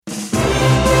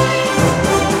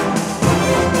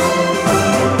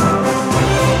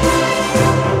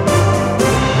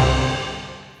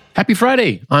Happy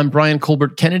Friday. I'm Brian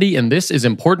Colbert Kennedy, and this is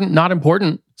Important Not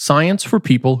Important, Science for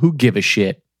People Who Give a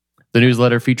Shit. The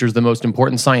newsletter features the most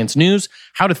important science news,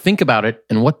 how to think about it,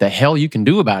 and what the hell you can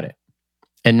do about it.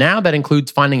 And now that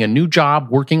includes finding a new job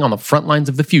working on the front lines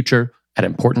of the future at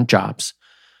Important Jobs.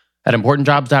 At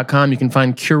ImportantJobs.com, you can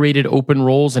find curated open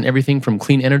roles in everything from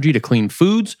clean energy to clean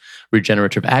foods,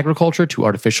 regenerative agriculture to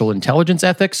artificial intelligence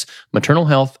ethics, maternal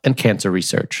health, and cancer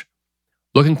research.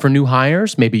 Looking for new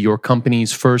hires, maybe your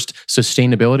company's first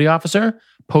sustainability officer?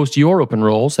 Post your open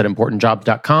roles at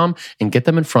ImportantJobs.com and get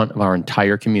them in front of our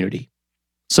entire community.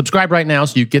 Subscribe right now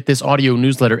so you get this audio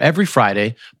newsletter every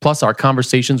Friday, plus our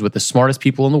conversations with the smartest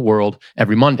people in the world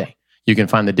every Monday. You can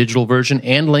find the digital version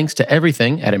and links to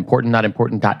everything at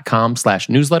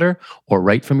ImportantNotImportant.com/newsletter or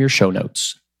right from your show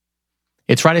notes.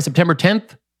 It's Friday, September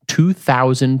 10th,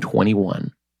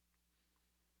 2021.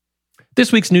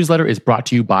 This week's newsletter is brought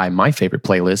to you by my favorite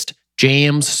playlist,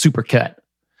 Jams Supercut.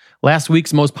 Last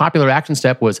week's most popular action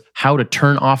step was how to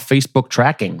turn off Facebook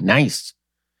tracking. Nice.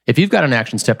 If you've got an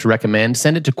action step to recommend,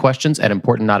 send it to questions at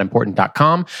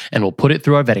ImportantNotImportant.com and we'll put it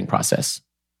through our vetting process.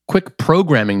 Quick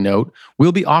programming note,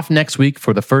 we'll be off next week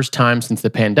for the first time since the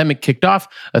pandemic kicked off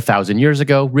 1,000 years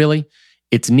ago. Really,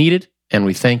 it's needed, and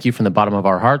we thank you from the bottom of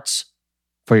our hearts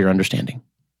for your understanding.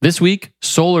 This week,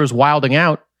 solar's wilding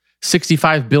out.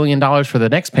 $65 billion for the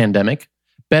next pandemic,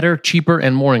 better, cheaper,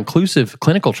 and more inclusive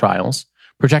clinical trials,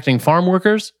 protecting farm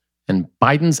workers, and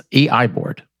Biden's AI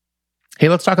board. Hey,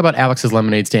 let's talk about Alex's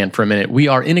Lemonade Stand for a minute. We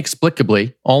are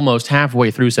inexplicably almost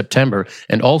halfway through September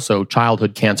and also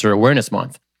Childhood Cancer Awareness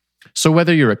Month. So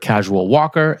whether you're a casual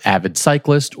walker, avid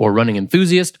cyclist, or running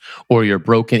enthusiast, or you're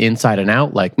broken inside and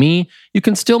out like me, you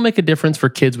can still make a difference for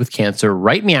kids with cancer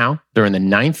right now during the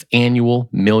 9th annual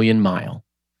Million Mile.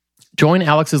 Join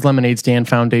Alex's Lemonade Stand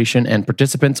Foundation and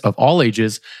participants of all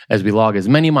ages as we log as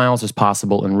many miles as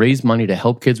possible and raise money to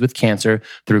help kids with cancer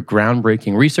through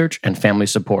groundbreaking research and family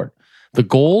support. The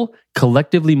goal?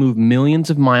 Collectively move millions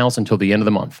of miles until the end of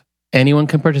the month. Anyone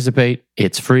can participate.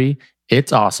 It's free.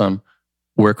 It's awesome.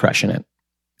 We're crushing it.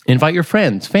 Invite your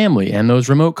friends, family, and those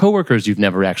remote coworkers you've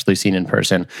never actually seen in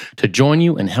person to join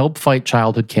you and help fight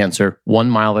childhood cancer 1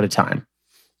 mile at a time.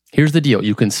 Here's the deal.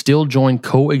 You can still join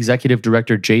co-executive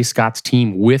director Jay Scott's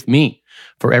team with me.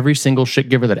 For every single shit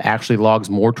giver that actually logs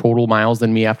more total miles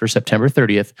than me after September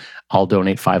 30th, I'll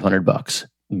donate $500.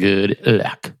 Good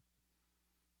luck.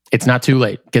 It's not too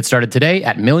late. Get started today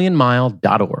at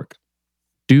millionmile.org.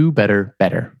 Do better,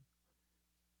 better.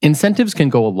 Incentives can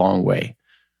go a long way.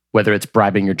 Whether it's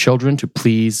bribing your children to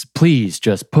please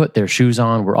just put their shoes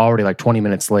on. We're already like 20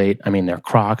 minutes late. I mean, they're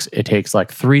Crocs. It takes like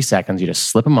 3 seconds. You just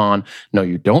slip them on. No,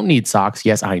 you don't need socks.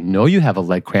 Yes, I know you have a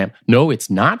leg cramp. No, it's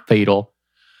not fatal.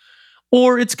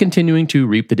 Or it's continuing to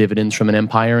reap the dividends from an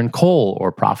empire in coal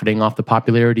or profiting off the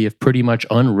popularity of pretty much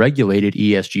unregulated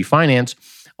ESG finance,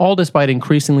 all despite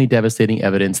increasingly devastating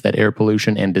evidence that air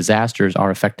pollution and disasters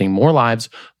are affecting more lives,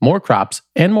 more crops,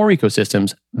 and more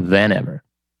ecosystems than ever.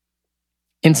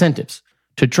 Incentives.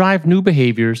 To drive new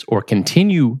behaviors or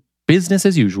continue business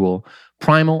as usual,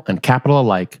 primal and capital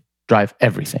alike drive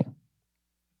everything.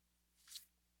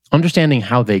 Understanding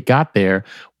how they got there,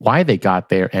 why they got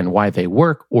there, and why they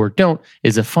work or don't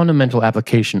is a fundamental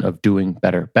application of doing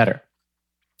better, better.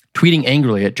 Tweeting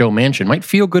angrily at Joe Manchin might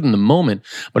feel good in the moment,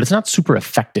 but it's not super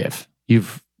effective.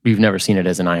 You've never seen it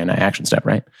as an I&I action step,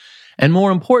 right? And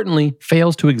more importantly,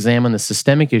 fails to examine the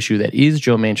systemic issue that is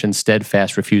Joe Manchin's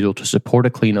steadfast refusal to support a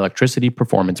clean electricity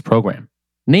performance program.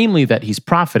 Namely that he's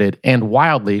profited and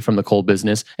wildly from the coal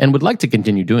business and would like to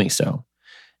continue doing so.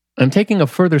 And taking a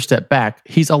further step back,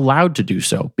 he's allowed to do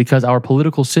so because our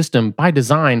political system, by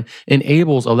design,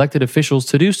 enables elected officials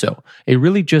to do so. A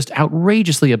really just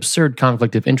outrageously absurd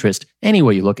conflict of interest any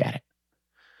way you look at it.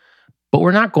 But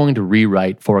we're not going to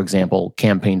rewrite, for example,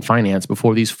 campaign finance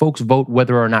before these folks vote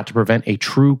whether or not to prevent a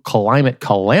true climate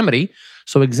calamity,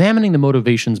 so examining the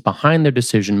motivations behind their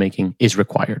decision-making is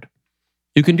required.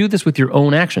 You can do this with your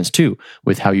own actions too,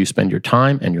 with how you spend your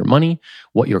time and your money,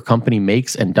 what your company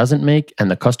makes and doesn't make,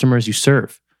 and the customers you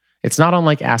serve. It's not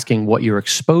unlike asking what you're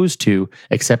exposed to,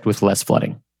 except with less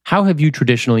flooding. How have you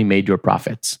traditionally made your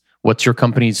profits? What's your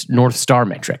company's North Star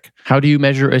metric? How do you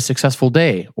measure a successful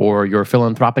day or your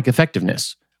philanthropic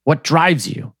effectiveness? What drives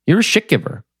you? You're a shit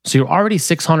giver, so you're already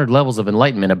 600 levels of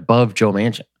enlightenment above Joe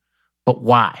Manchin. But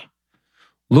why?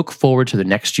 Look forward to the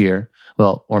next year,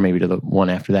 well, or maybe to the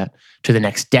one after that, to the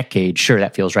next decade, sure,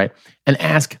 that feels right, and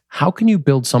ask, how can you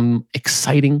build some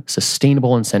exciting,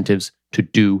 sustainable incentives to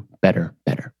do better,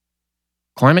 better?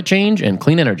 Climate change and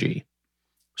clean energy.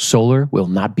 Solar will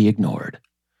not be ignored.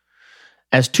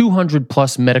 as 200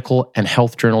 plus medical and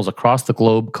health journals across the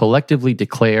globe collectively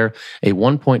declare a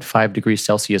 1.5 degrees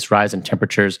Celsius rise in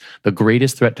temperatures the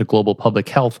greatest threat to global public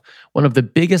health, one of the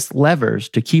biggest levers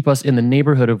to keep us in the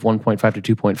neighborhood of 1.5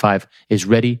 to 2.5 is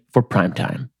ready for prime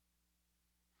time.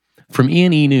 From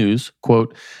E&E News,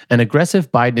 quote, an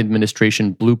aggressive Biden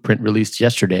administration blueprint released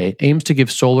yesterday aims to give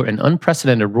solar an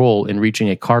unprecedented role in reaching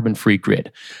a carbon-free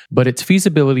grid, but its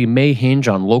feasibility may hinge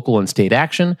on local and state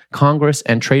action, Congress,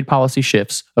 and trade policy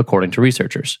shifts, according to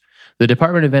researchers. The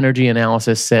Department of Energy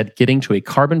analysis said getting to a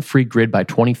carbon-free grid by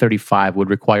 2035 would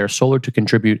require solar to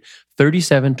contribute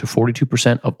 37 to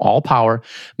 42% of all power,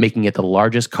 making it the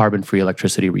largest carbon-free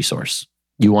electricity resource.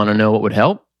 You want to know what would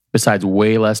help? Besides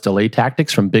way less delay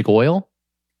tactics from big oil?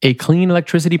 A clean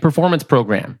electricity performance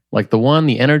program, like the one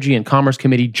the Energy and Commerce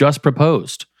Committee just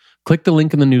proposed. Click the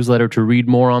link in the newsletter to read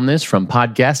more on this from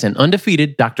podcast and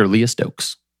undefeated Dr. Leah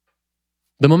Stokes.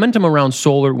 The momentum around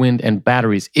solar, wind, and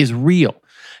batteries is real.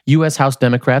 U.S. House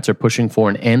Democrats are pushing for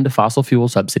an end to fossil fuel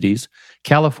subsidies.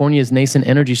 California's nascent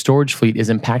energy storage fleet is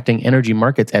impacting energy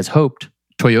markets as hoped.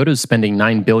 Toyota's spending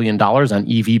 $9 billion on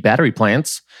EV battery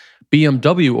plants.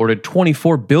 BMW ordered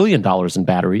 $24 billion in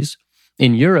batteries.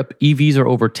 In Europe, EVs are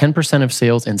over 10% of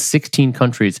sales in 16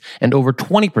 countries and over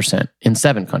 20% in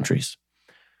 7 countries.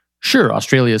 Sure,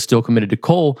 Australia is still committed to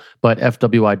coal, but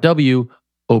FWIW,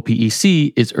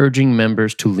 OPEC, is urging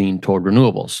members to lean toward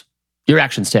renewables. Your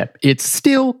action step, it's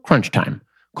still crunch time.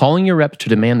 Calling your reps to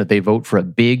demand that they vote for a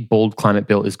big, bold climate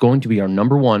bill is going to be our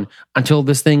number one until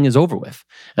this thing is over with.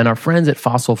 And our friends at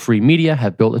Fossil Free Media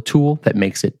have built a tool that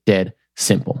makes it dead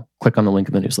simple. Click on the link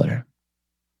in the newsletter.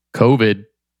 COVID.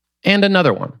 And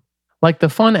another one. Like the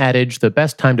fun adage, the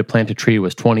best time to plant a tree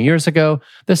was 20 years ago,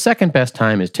 the second best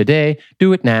time is today.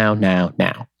 Do it now, now,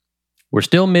 now. We're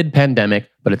still mid-pandemic,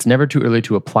 but it's never too early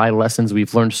to apply lessons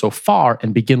we've learned so far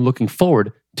and begin looking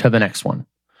forward to the next one.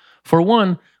 For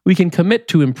one, we can commit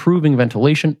to improving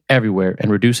ventilation everywhere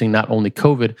and reducing not only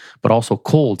COVID, but also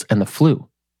colds and the flu.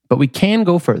 But we can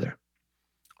go further.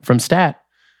 From STAT,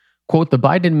 quote, the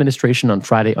Biden administration on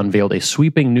Friday unveiled a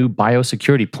sweeping new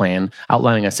biosecurity plan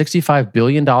outlining a $65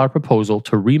 billion proposal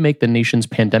to remake the nation's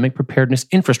pandemic preparedness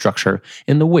infrastructure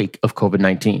in the wake of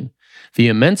COVID-19. The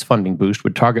immense funding boost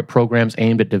would target programs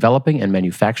aimed at developing and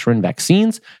manufacturing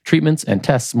vaccines, treatments, and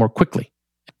tests more quickly.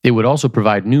 It would also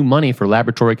provide new money for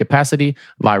laboratory capacity,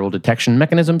 viral detection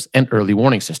mechanisms, and early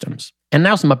warning systems. And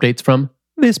now some updates from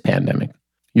this pandemic.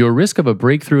 Your risk of a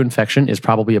breakthrough infection is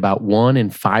probably about 1 in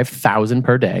 5,000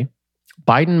 per day.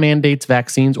 Biden mandates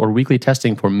vaccines or weekly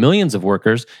testing for millions of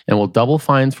workers and will double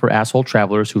fines for asshole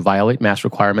travelers who violate mask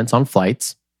requirements on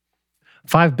flights.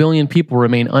 5 billion people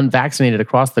remain unvaccinated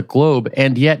across the globe,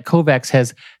 and yet COVAX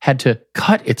has had to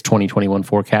cut its 2021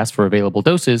 forecast for available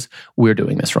doses. We're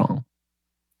doing this wrong.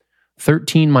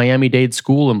 13 Miami-Dade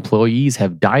school employees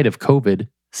have died of COVID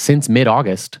since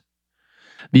mid-August.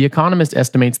 The Economist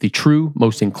estimates the true,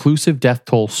 most inclusive death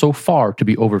toll so far to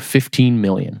be over 15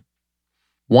 million.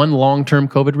 One long-term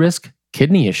COVID risk?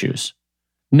 Kidney issues.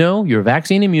 No, your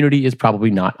vaccine immunity is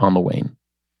probably not on the wane.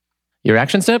 Your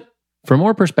action step? For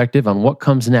more perspective on what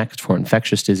comes next for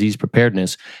infectious disease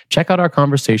preparedness, check out our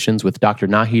conversations with Dr.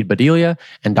 Nahid Badilia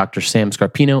and Dr. Sam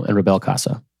Scarpino and Rebel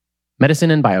Casa.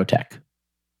 Medicine and biotech.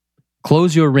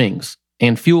 Close your rings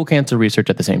and fuel cancer research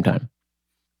at the same time.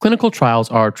 Clinical trials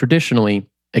are traditionally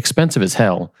expensive as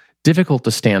hell, difficult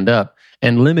to stand up,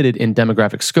 and limited in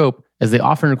demographic scope as they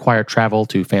often require travel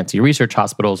to fancy research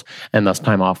hospitals and thus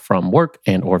time off from work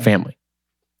and or family.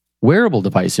 Wearable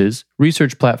devices,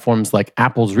 research platforms like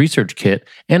Apple's ResearchKit,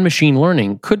 and machine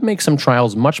learning could make some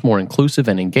trials much more inclusive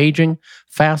and engaging,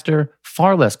 faster,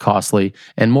 far less costly,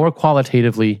 and more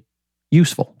qualitatively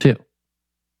useful too.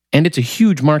 And it's a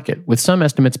huge market, with some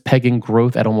estimates pegging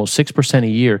growth at almost 6% a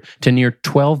year to near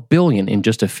 $12 billion in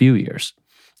just a few years.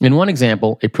 In one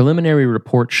example, a preliminary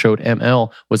report showed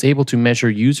ML was able to measure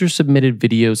user-submitted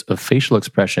videos of facial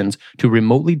expressions to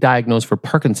remotely diagnose for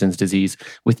Parkinson's disease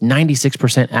with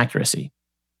 96% accuracy.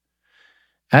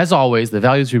 As always, the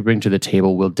values we bring to the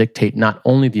table will dictate not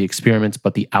only the experiments,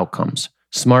 but the outcomes.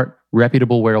 Smart,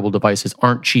 reputable wearable devices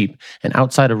aren't cheap, and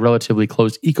outside of relatively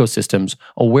closed ecosystems,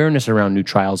 awareness around new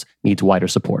trials needs wider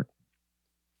support.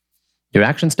 Your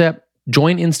action step?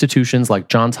 Join institutions like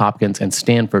Johns Hopkins and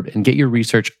Stanford and get your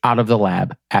research out of the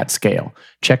lab at scale.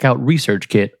 Check out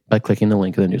ResearchKit by clicking the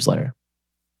link in the newsletter.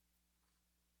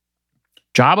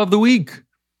 Job of the week.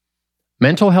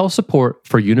 Mental health support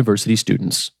for university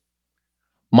students.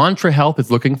 Mantra Health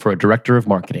is looking for a director of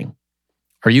marketing.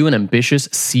 Are you an ambitious,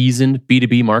 seasoned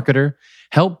B2B marketer?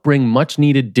 Help bring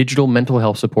much-needed digital mental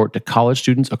health support to college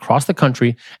students across the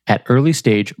country at early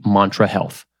stage Mantra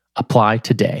Health, Apply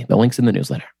today. The link's in the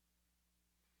newsletter.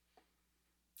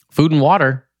 Food and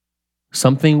water.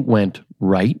 Something went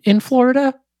right in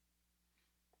Florida?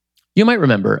 You might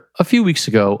remember, a few weeks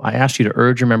ago, I asked you to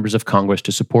urge your members of Congress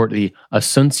to support the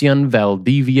Asuncion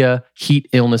Valdivia Heat,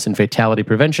 Illness, and Fatality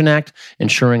Prevention Act,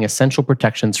 ensuring essential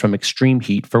protections from extreme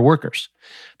heat for workers.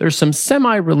 There's some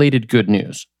semi-related good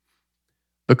news.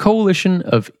 The Coalition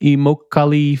of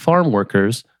Immokalee Farm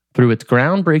Workers, through its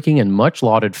groundbreaking and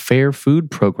much-lauded Fair Food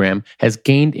program, has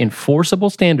gained enforceable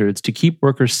standards to keep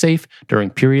workers safe during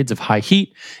periods of high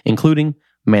heat, including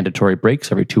mandatory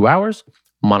breaks every 2 hours,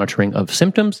 monitoring of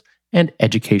symptoms, and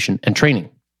education and training.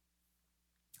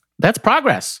 That's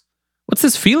progress. What's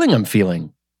this feeling I'm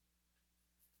feeling?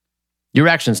 Your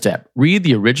action step. Read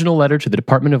the original letter to the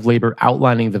Department of Labor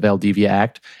outlining the Valdivia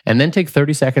Act, and then take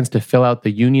 30 seconds to fill out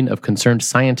the Union of Concerned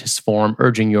Scientists form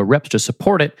urging your reps to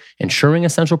support it, ensuring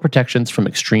essential protections from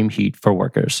extreme heat for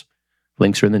workers.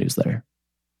 Links are in the newsletter.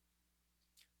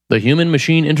 The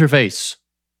human-machine interface.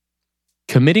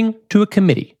 Committing to a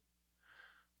committee.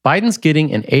 Biden's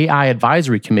getting an AI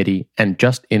advisory committee, and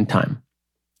just in time.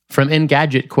 From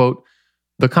Engadget, quote,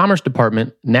 the Commerce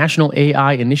Department, National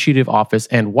AI Initiative Office,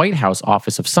 and White House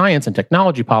Office of Science and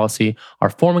Technology Policy are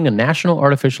forming a National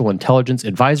Artificial Intelligence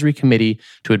Advisory Committee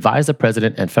to advise the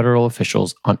president and federal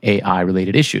officials on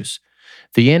AI-related issues.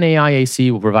 The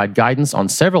NAIAC will provide guidance on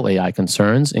several AI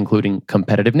concerns, including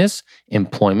competitiveness,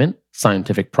 employment,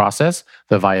 scientific process,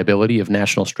 the viability of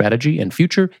national strategy, and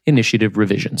future initiative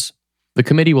revisions. The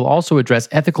committee will also address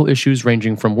ethical issues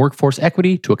ranging from workforce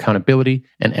equity to accountability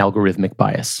and algorithmic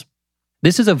bias.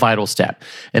 This is a vital step,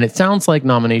 and it sounds like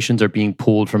nominations are being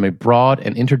pulled from a broad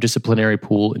and interdisciplinary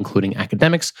pool, including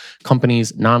academics,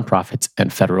 companies, nonprofits,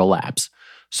 and federal labs.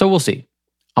 So we'll see.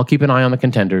 I'll keep an eye on the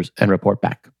contenders and report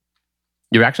back.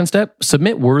 Your action step?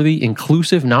 Submit worthy,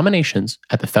 inclusive nominations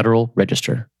at the Federal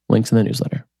Register. Links in the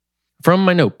newsletter. From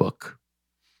my notebook.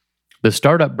 The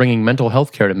startup bringing mental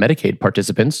health care to Medicaid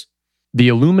participants. The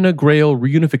Illumina Grail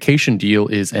reunification deal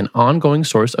is an ongoing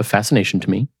source of fascination to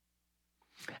me.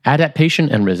 Adaptation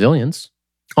and resilience.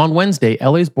 On Wednesday,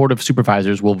 LA's Board of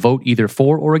Supervisors will vote either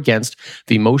for or against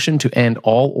the motion to end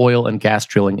all oil and gas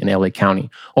drilling in LA County.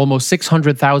 Almost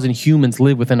 600,000 humans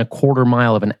live within a quarter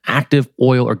mile of an active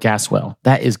oil or gas well.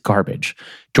 That is garbage.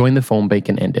 Join the phone bank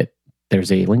and end it.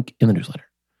 There's a link in the newsletter.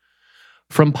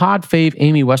 From pod fave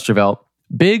Amy Westervelt,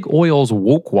 Big Oil's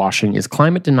woke washing is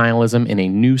climate denialism in a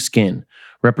new skin.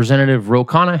 Representative Ro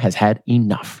Khanna has had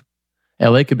enough.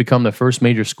 LA could become the first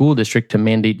major school district to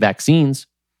mandate vaccines.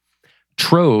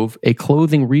 Trove, a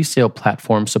clothing resale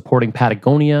platform supporting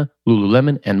Patagonia,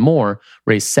 Lululemon, and more,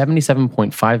 raised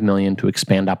 $77.5 million to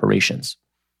expand operations.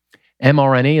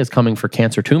 mRNA is coming for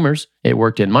cancer tumors. It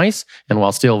worked in mice, and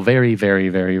while still very, very,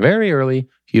 very, very early,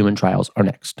 human trials are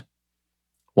next.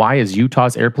 Why is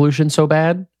Utah's air pollution so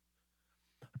bad?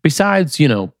 Besides,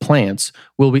 plants,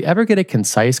 will we ever get a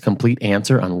concise, complete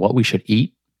answer on what we should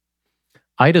eat?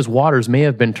 Ida's waters may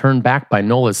have been turned back by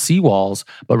NOLA's seawalls,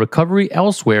 but recovery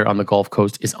elsewhere on the Gulf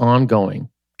Coast is ongoing.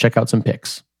 Check out some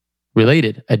pics.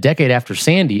 Related, a decade after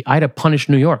Sandy, Ida punished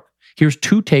New York. Here's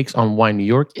 2 takes on why New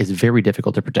York is very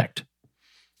difficult to protect.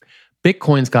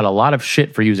 Bitcoin's got a lot of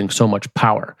shit for using so much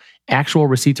power. Actual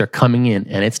receipts are coming in,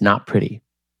 and it's not pretty.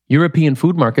 European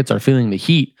food markets are feeling the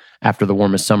heat after the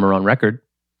warmest summer on record.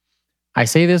 I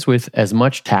say this with as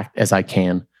much tact as I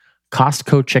can.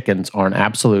 Costco chickens are an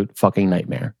absolute fucking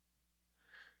nightmare.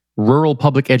 Rural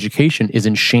public education is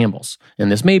in shambles,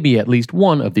 and this may be at least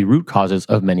one of the root causes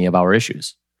of many of our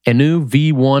issues. A new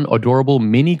V1 adorable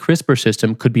mini CRISPR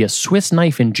system could be a Swiss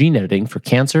knife in gene editing for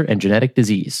cancer and genetic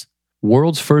disease.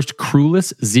 World's first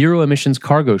crewless, zero-emissions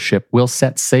cargo ship will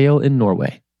set sail in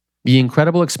Norway. The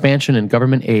incredible expansion in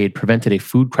government aid prevented a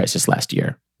food crisis last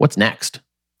year. What's next?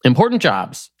 Important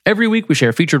jobs. Every week we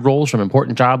share featured roles from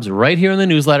important jobs right here in the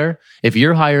newsletter. If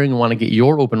you're hiring and want to get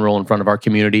your open role in front of our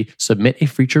community, submit a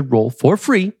featured role for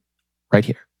free right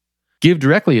here. Give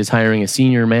Directly is hiring a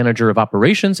senior manager of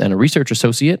operations and a research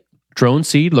associate. Drone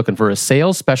Seed looking for a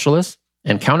sales specialist,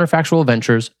 and Counterfactual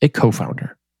Ventures, a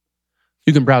co-founder.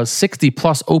 You can browse 60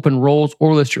 plus open roles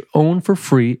or list your own for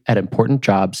free at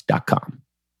importantjobs.com.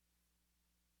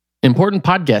 Important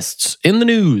podcasts in the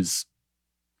news.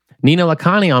 Nina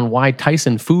Lakhani on why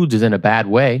Tyson Foods is in a bad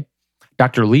way.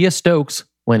 Dr. Leah Stokes,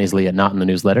 when is Leah not in the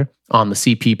newsletter, on the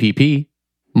CPPP.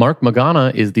 Mark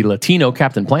Magana is the Latino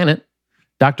Captain Planet.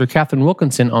 Dr. Catherine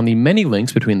Wilkinson on the many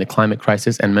links between the climate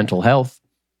crisis and mental health.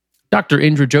 Dr.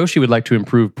 Indra Joshi would like to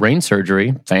improve brain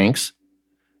surgery. Thanks.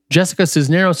 Jessica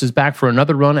Cisneros is back for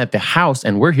another run at the House,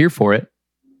 and we're here for it.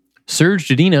 Serge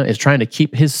Jadina is trying to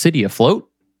keep his city afloat.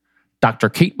 Dr.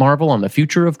 Kate Marvel on the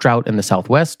future of drought in the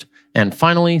Southwest. And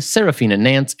finally, Serafina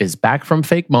Nance is back from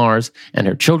Fake Mars, and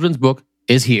her children's book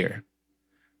is here.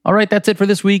 All right, that's it for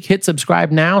this week. Hit subscribe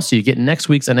now so you get next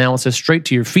week's analysis straight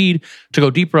to your feed. To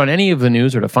go deeper on any of the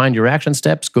news or to find your action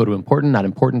steps, go to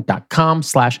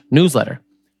important.important.com/newsletter.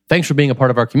 Thanks for being a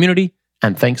part of our community,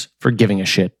 and thanks for giving a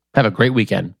shit. Have a great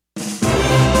weekend.